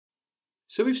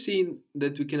So we've seen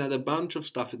that we can add a bunch of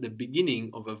stuff at the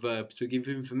beginning of a verb to give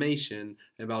information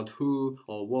about who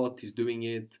or what is doing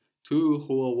it, to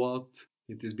who or what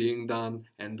it is being done,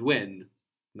 and when.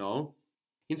 No?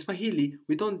 In Swahili,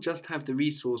 we don't just have the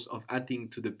resource of adding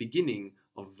to the beginning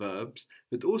of verbs,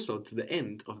 but also to the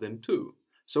end of them too.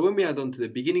 So when we add on to the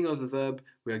beginning of the verb,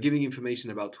 we are giving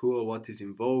information about who or what is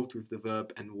involved with the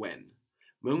verb and when.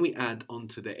 When we add on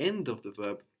to the end of the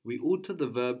verb, we alter the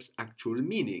verb's actual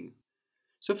meaning.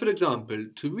 So for example,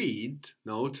 to read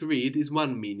is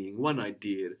one meaning, one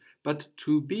idea, but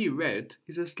to be read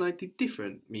is a slightly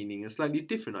different meaning, a slightly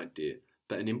different idea,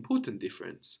 but an important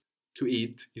difference. To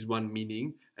eat is one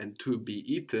meaning, and to be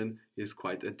eaten is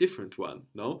quite a different one,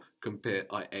 no? Compare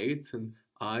I ate and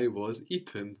I was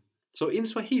eaten. So in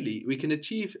Swahili, we can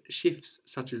achieve shifts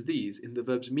such as these in the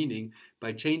verb's meaning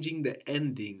by changing the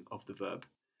ending of the verb.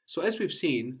 So as we've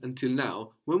seen until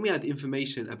now, when we add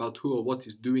information about who or what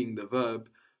is doing the verb,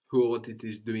 who or what it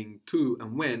is doing to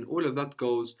and when, all of that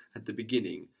goes at the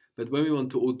beginning. But when we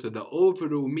want to alter the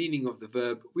overall meaning of the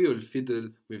verb, we will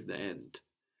fiddle with the end.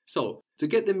 So to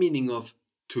get the meaning of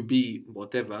to be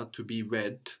whatever, to be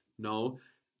read, no,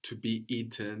 to be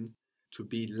eaten, to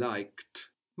be liked,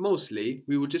 mostly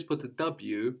we will just put a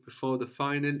W before the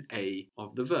final A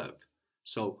of the verb.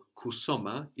 So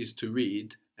kusoma is to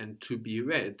read, and to be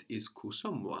read is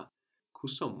kusomwa.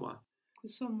 Kusomwa.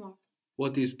 Kusomwa.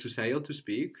 What is to say or to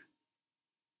speak?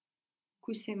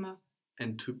 Kusema.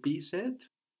 And to be said?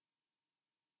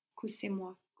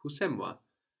 Kusemwa. Kusemwa.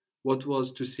 What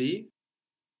was to see?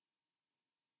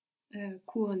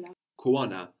 Kuona.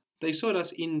 Kuona. They saw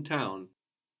us in town.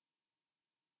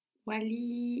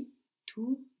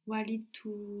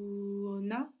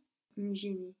 Walituona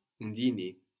mjini.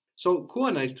 Mjini. So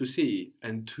kuona is to see,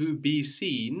 and to be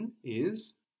seen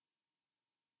is?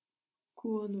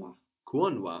 Kuonwa.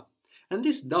 Kuonwa. And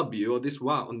this W or this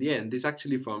wa on the end is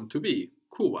actually from to be,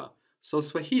 kuwa. So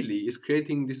Swahili is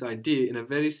creating this idea in a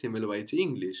very similar way to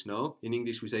English, no? In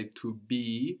English we say to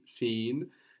be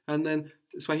seen, and then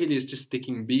Swahili is just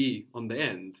sticking be on the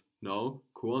end, no?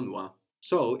 Kuonwa.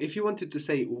 So if you wanted to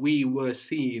say we were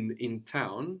seen in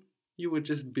town, you would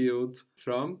just build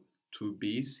from to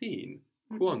be seen.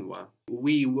 Kuonwa.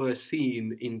 We were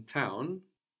seen in town.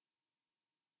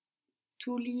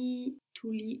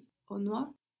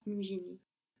 Tulionwa mjini.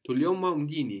 Tulionwa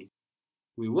mjini.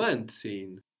 We weren't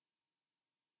seen.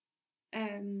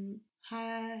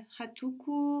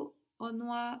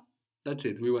 Hatukuonwa. That's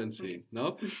it, we weren't seen.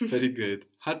 No? Very good.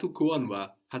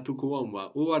 Hatukuonwa.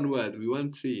 Hatukuonwa. All one word, we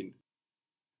weren't seen.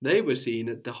 They were seen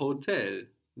at the hotel.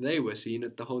 They were seen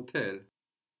at the hotel.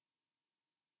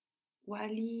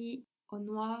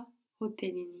 Walionwa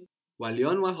hotelini.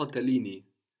 Walionwa hotelini.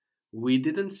 We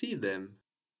didn't see them.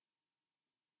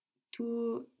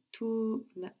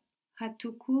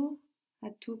 Hatukuonwa.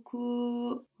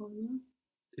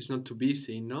 It's not to be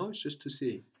seen, no? It's just to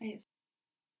see. Yes.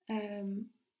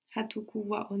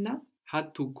 Hatukuwaona.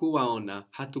 Hatukuwaona.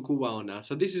 Hatukuwaona.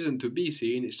 So this isn't to be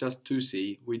seen, it's just to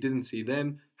see. We didn't see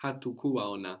them.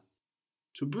 Hatukuwaona.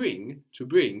 To bring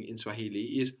in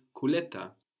Swahili is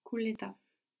kuleta. Kuleta.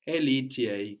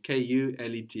 L-E-T-A,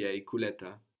 K-U-L-E-T-A,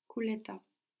 kuleta. Kuleta.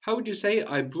 How would you say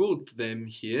I brought them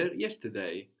here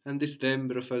yesterday? And this them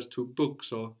refers to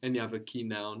books or any other key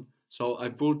noun. So I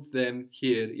brought them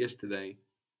here yesterday.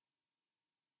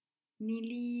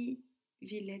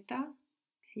 Nilivileta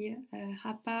here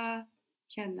hapa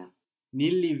jana.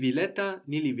 Nilivileta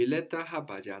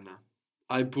hapa jana.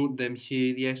 I brought them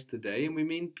here yesterday, and we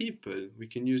mean people. We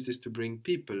can use this to bring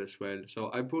people as well. So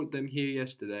I brought them here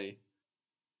yesterday.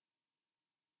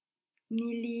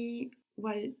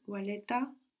 Niliwaleta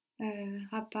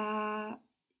hapa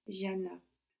jana.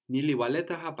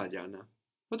 Niliwaleta hapa jana.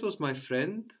 What was my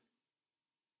friend?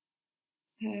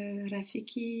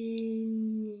 Rafiki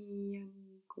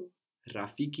yangu.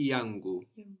 Rafiki yangu.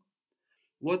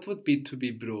 What would be to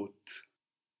be brought?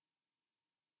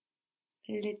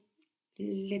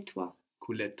 Letwa.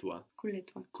 Kuletwa.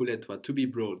 Kuletwa. Kuletwa, to be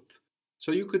brought.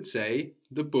 So you could say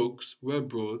the books were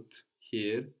brought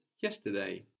here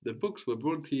yesterday. The books were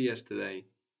brought here yesterday.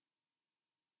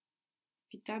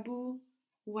 Vitabu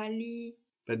wali.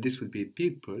 But this would be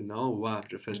people, no? Wa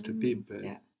refers to people.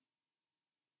 Yeah.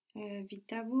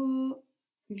 Vitabu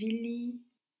vili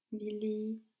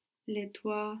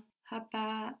letwa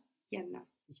hapa jana.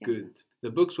 Good. The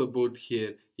books were brought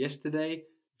here yesterday.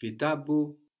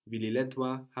 Vitabu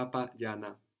vililetwa hapa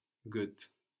jana. Good.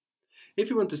 If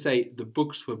you want to say the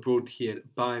books were brought here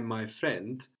by my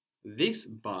friend, this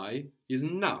by is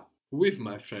na, with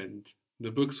my friend.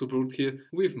 The books were brought here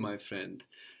with my friend.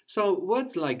 So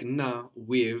words like na,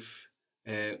 with,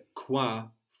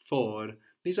 qua, for.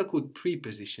 These are called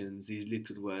prepositions, these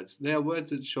little words. They are words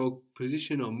that show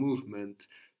position or movement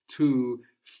to,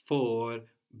 for,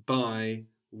 by,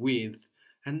 with,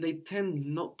 and they tend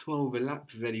not to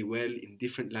overlap very well in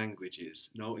different languages.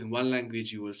 No, in one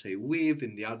language you will say with,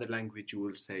 in the other language you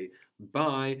will say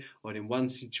by, or in one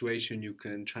situation you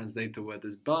can translate the word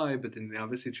as by, but in the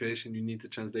other situation you need to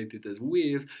translate it as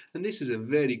with, and this is a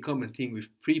very common thing with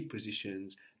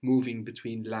prepositions moving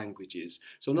between languages.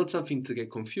 So not something to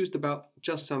get confused about,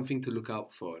 just something to look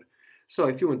out for. So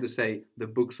if you want to say the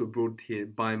books were brought here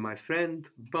by my friend,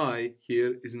 by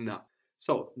here is na.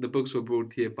 So the books were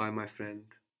brought here by my friend.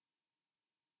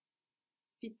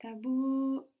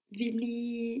 Vitabu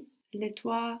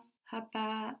vililetwa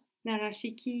hapa na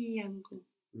rafiki yangu.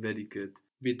 Very good.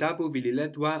 Vitabu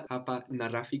vililetwa hapa na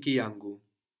rafiki yangu.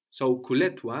 So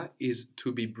kuletwa is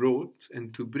to be brought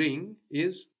and to bring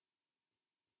is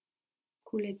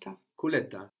Kuleta.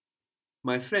 kuleta.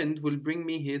 My friend will bring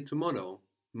me here tomorrow.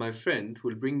 My friend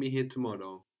will bring me here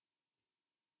tomorrow.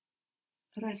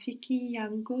 Rafiki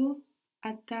yangu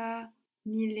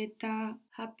atanileta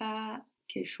hapa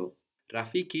kesho.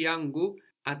 Rafiki yangu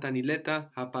atanileta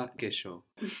hapa kesho.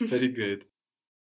 Very good.